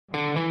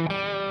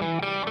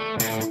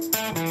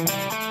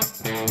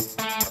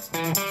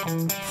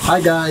Hi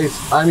guys,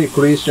 I'm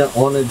Christian,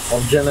 owner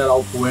of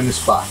General Pool and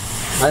Spa.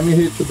 I'm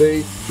here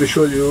today to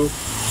show you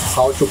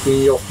how to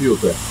clean your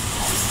filter.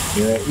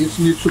 It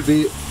needs to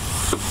be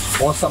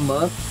once a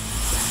month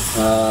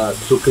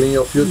to clean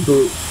your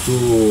filter,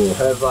 to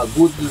have a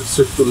good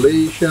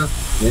circulation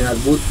and a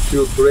good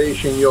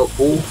filtration in your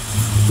pool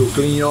to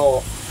clean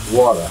your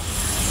water.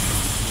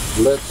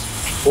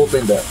 Let's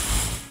open that.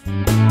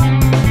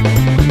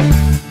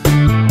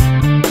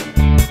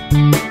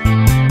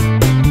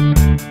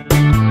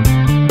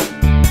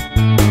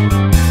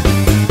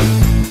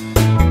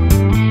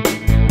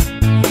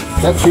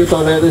 That filter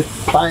already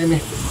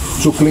time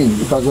to clean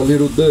because a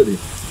little dirty.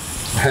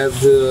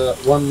 Have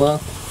 1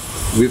 month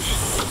with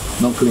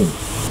no clean.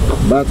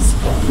 But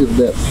is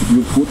that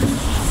you put it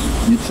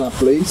in a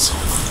place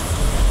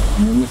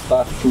and you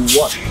start to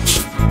wash.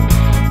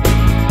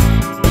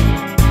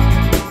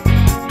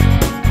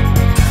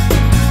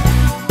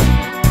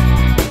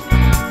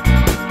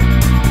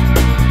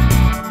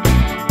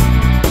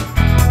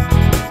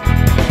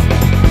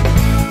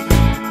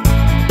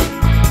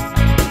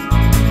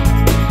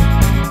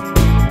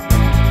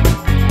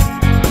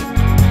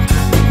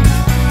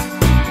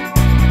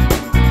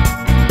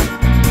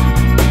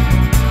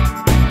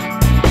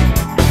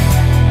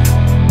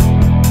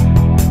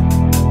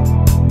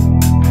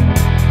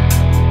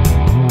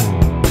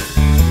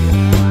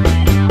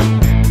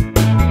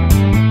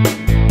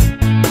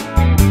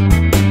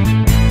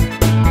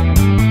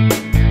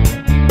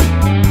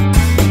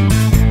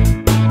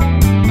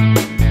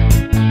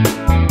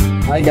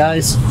 Hi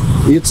guys,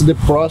 it's the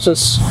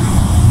process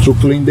to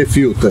clean the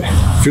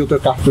filter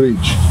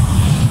cartridge.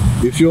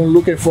 If you're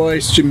looking for an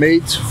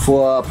estimate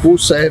for a pool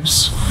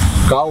service,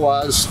 call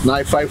us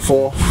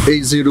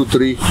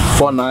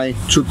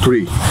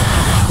 954-803-4923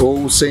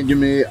 or send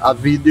me a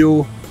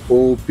video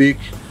or pic.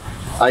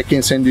 I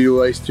can send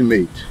you an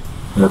estimate.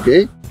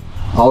 Okay?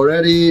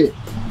 Already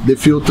the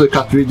filter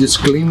cartridge is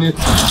cleaned.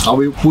 I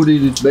will put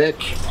it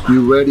back.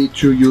 You're ready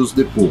to use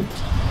the pool.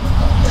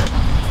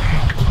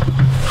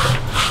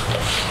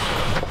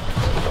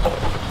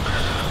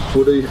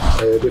 Put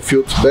the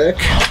filter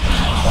back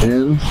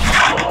and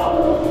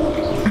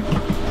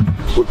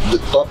put the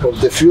top of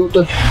the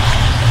filter.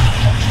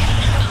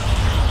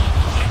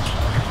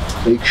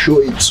 Make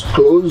sure it's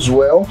closed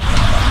well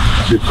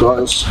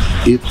because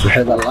it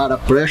has a lot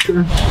of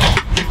pressure.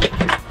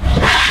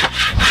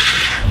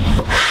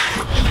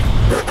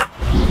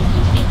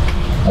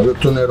 I will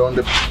turn it on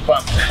the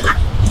pump.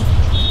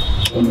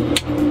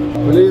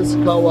 Please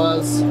call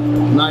us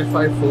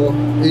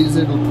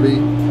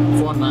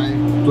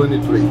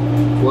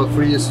 954-803-4923 for a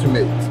free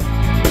estimate.